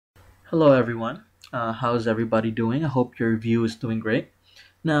Hello everyone. How's everybody doing? I hope your review is doing great.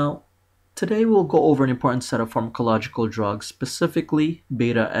 Now, today we'll go over an important set of pharmacological drugs, specifically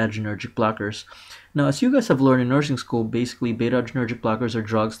beta adrenergic blockers. Now, as you guys have learned in nursing school, basically beta adrenergic blockers are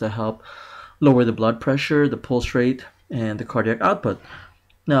drugs that help lower the blood pressure, the pulse rate, and the cardiac output.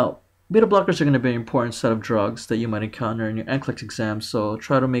 Now, beta blockers are going to be an important set of drugs that you might encounter in your NCLEX exam, so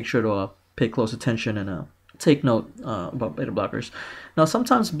try to make sure to pay close attention and take note about beta blockers. Now,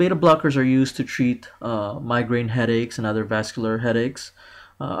 sometimes beta blockers are used to treat migraine headaches and other vascular headaches.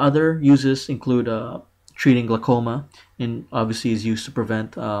 Other uses include treating glaucoma, and obviously is used to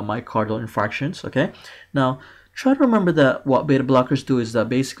prevent myocardial infarctions. Okay, now try to remember that what beta blockers do is that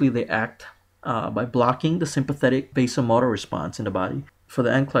basically they act by blocking the sympathetic vasomotor response in the body. For the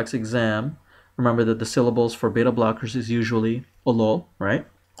NCLEX exam, remember that the syllables for beta blockers is usually OLOL, right?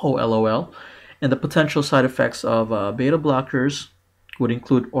 OLOL. And the potential side effects of beta blockers would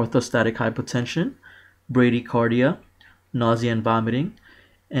include orthostatic hypotension, bradycardia, nausea and vomiting,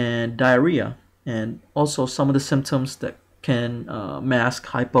 and diarrhea. And also some of the symptoms that can mask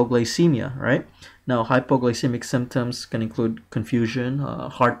hypoglycemia, right? Now, hypoglycemic symptoms can include confusion,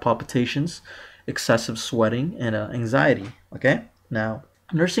 heart palpitations, excessive sweating, and anxiety, okay? Now,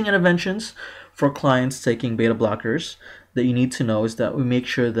 nursing interventions for clients taking beta blockers that you need to know is that we make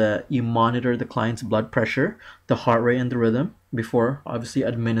sure that you monitor the client's blood pressure, the heart rate, and the rhythm before obviously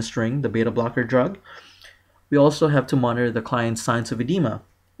administering the beta blocker drug. We also have to monitor the client's signs of edema,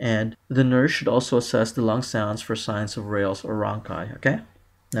 and the nurse should also assess the lung sounds for signs of Rales or Ronchi. Okay.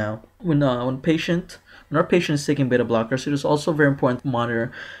 Now, when our patient is taking beta blockers, it is also very important to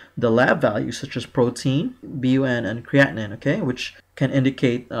monitor the lab values such as protein, BUN, and creatinine. Okay, which can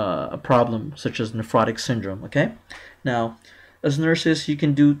indicate a problem such as nephrotic syndrome. Okay. Now, as nurses, you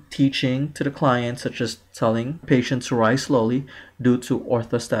can do teaching to the client, such as telling patients to rise slowly due to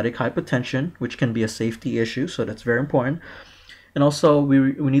orthostatic hypotension, which can be a safety issue, so that's very important. And also, we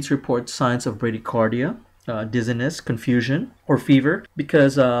need to report signs of bradycardia, dizziness, confusion, or fever,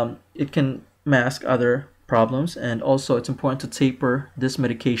 because it can mask other problems. And also, it's important to taper this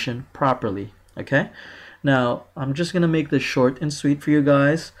medication properly. Okay? Now, I'm just going to make this short and sweet for you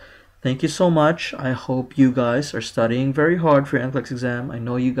guys. Thank you so much. I hope you guys are studying very hard for your NCLEX exam. I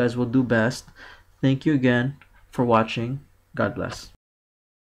know you guys will do best. Thank you again for watching. God bless.